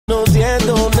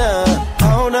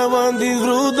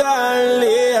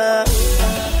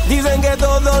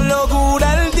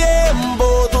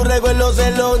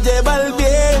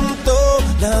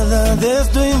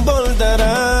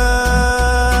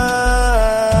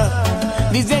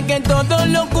todo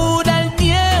lo cura el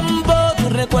tiempo, tu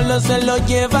recuerdo se lo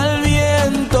lleva el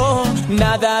viento,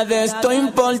 nada de esto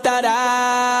importará.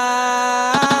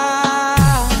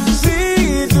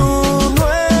 Si tú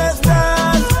no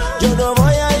estás, yo no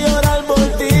voy a llorar por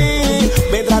ti,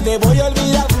 mientras te voy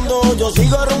olvidando, yo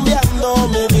sigo rumbeando,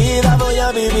 mi vida voy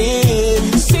a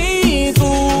vivir. Si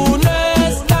tú no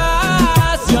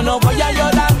estás, yo no voy a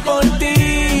llorar por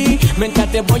ti,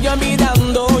 mientras te voy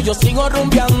olvidando, yo sigo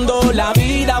rumbeando, la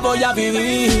vida voy a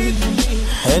vivir.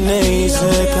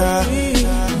 N.I.C.K.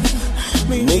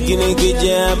 Nicky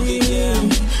Jam,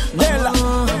 Dela,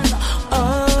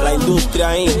 la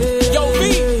industria Inc.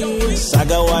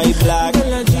 Saga White Black,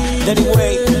 Danny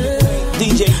Way,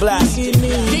 DJ Black,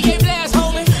 DJ Blast,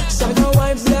 homie. Saga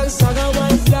White Black, Saga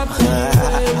White Black.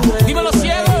 Dímelo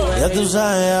ciego. ya tú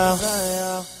sabes ya.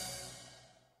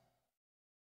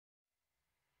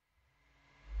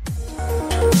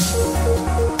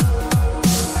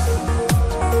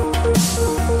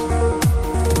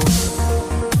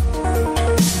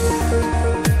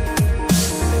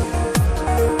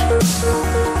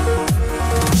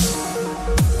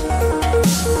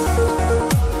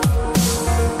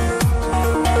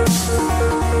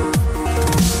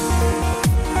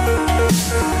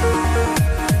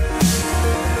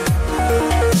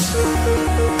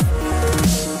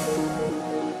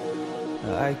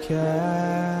 I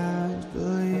can't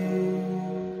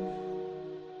believe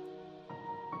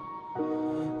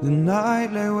the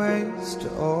night lay waste to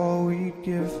all we'd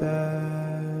given.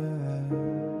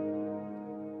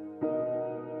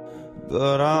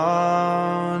 But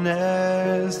honestly,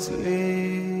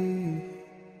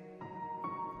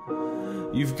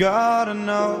 you've gotta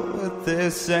know that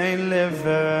this ain't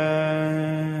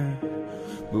living,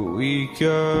 but we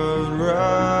could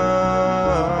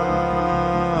run.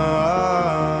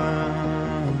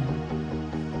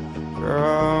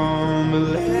 From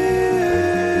Elysium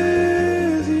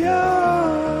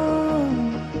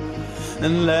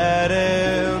and let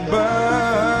it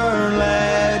burn,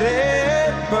 let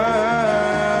it burn.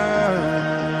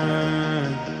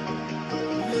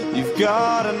 You've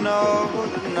gotta know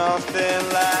that nothing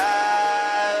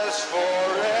lasts forever.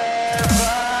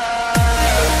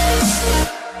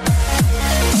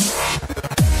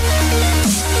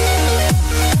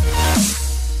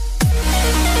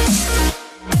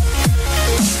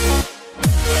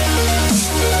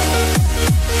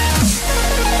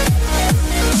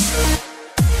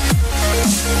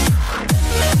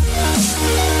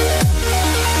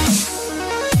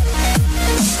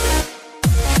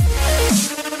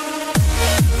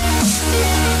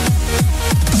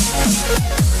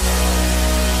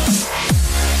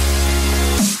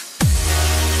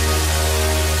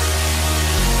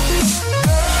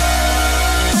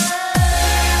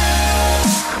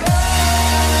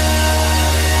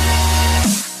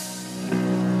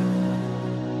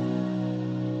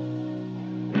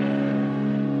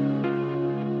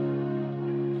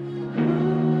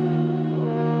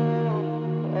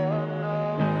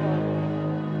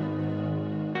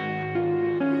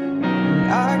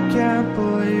 I can't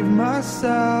believe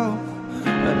myself,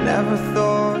 I never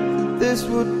thought that this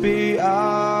would be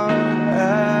our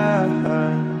end,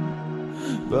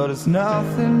 but it's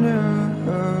nothing new.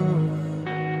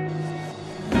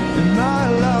 And my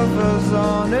lover's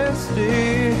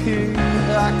honesty,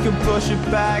 I can push it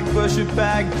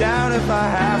back down if I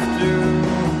have to,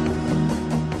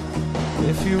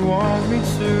 if you want me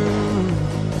to,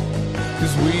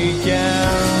 'cause we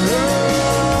can run.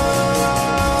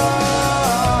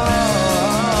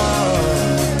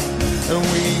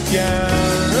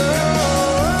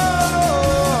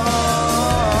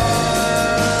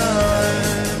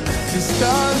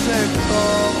 Stars that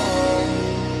call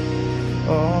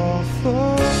all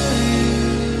for you.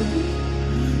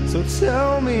 So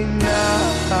tell me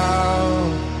now,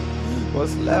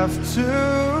 what's left to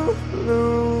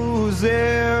lose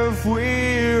if we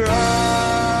run?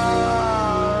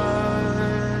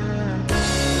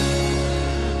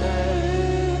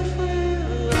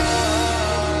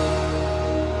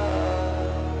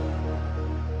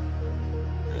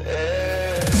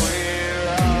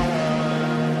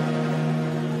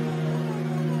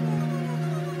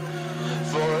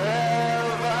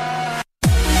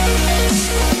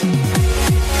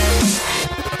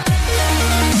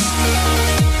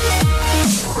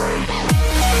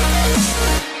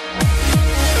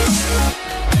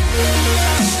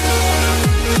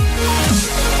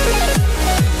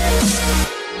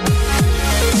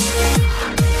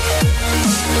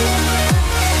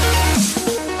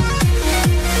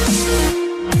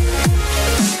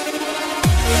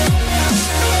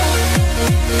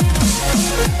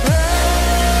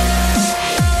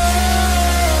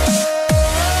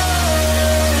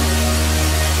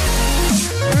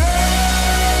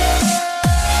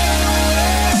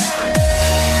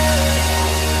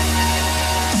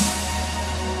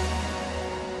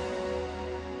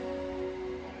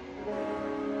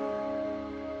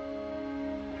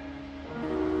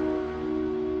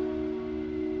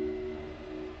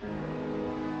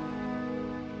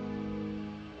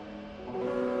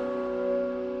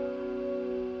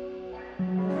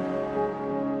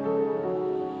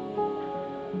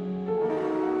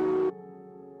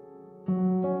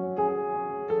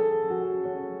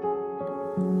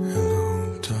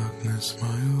 It's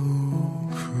my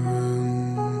old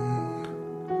friend.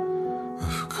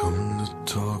 I've come to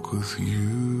talk with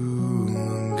you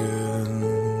again,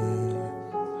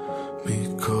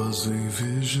 because a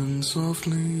vision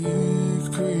softly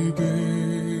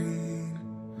creeping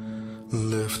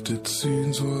left its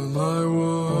seeds while I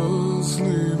was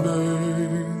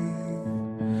sleeping.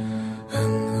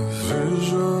 And the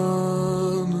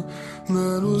vision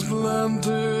that was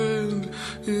planted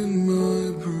in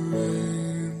my brain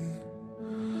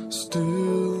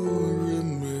still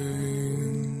remains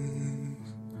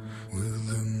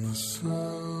within the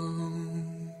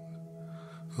sound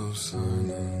of silence.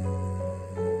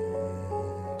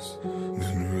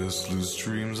 In restless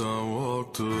dreams I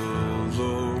walked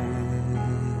alone,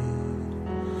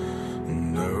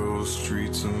 narrow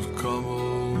streets of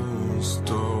cobblestone.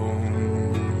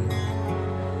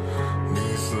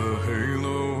 Neath the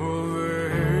halo of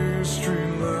a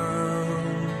street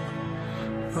lamp,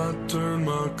 I turned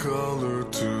my collar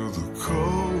to the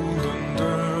cold and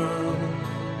damp.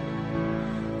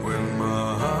 When my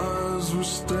eyes were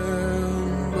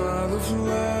stabbed by the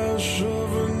flash of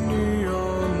a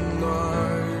neon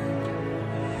light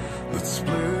that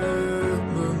split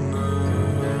the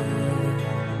night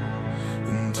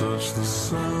and touched the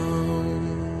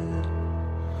sound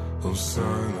of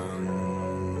silence.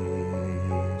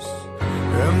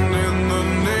 And in the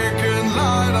naked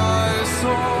light I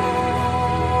saw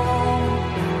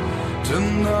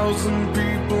 10,000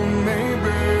 people,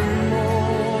 maybe more.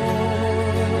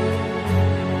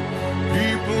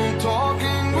 People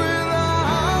talking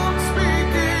without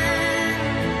speaking,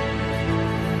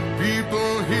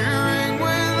 people hearing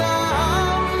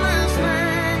without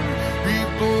listening,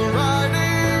 people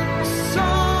writing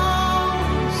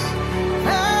songs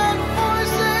and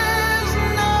voices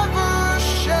never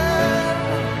shared,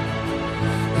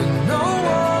 and no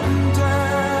one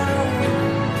dared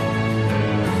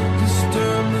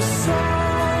disturb the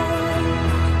sound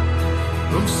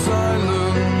of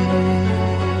silence.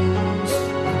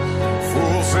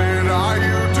 Fool said I,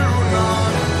 you do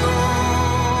not know.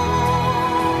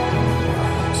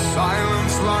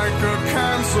 Silence like a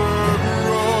cancer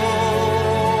grows.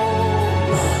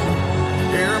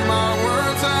 Hear my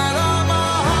words that I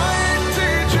might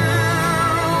teach you.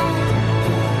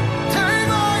 Take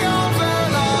my arms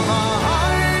that I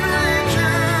might reach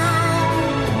you.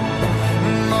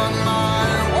 But my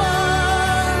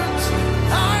words,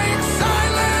 like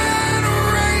silent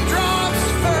raindrops,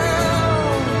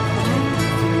 fell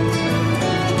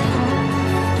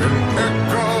and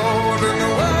echoed in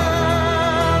the wells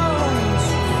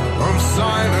of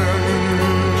silence.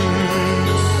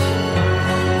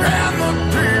 And the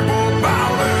people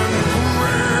bowed and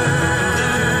prayed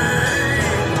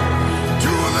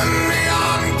to the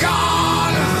neon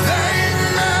god they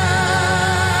made.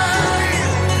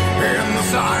 And the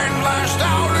sign flashed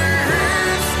out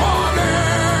its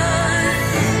warning,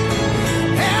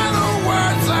 and the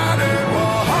words that it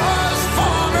was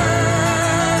forming.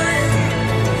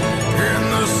 And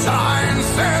the sign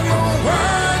said the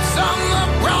words of the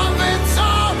prophets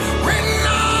are written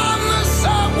on the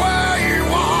subway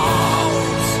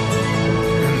walls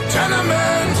and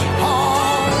tenement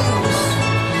halls,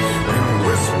 and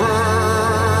whispered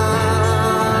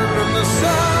in the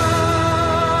sound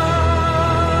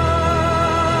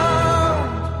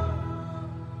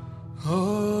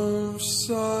of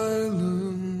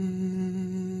silence.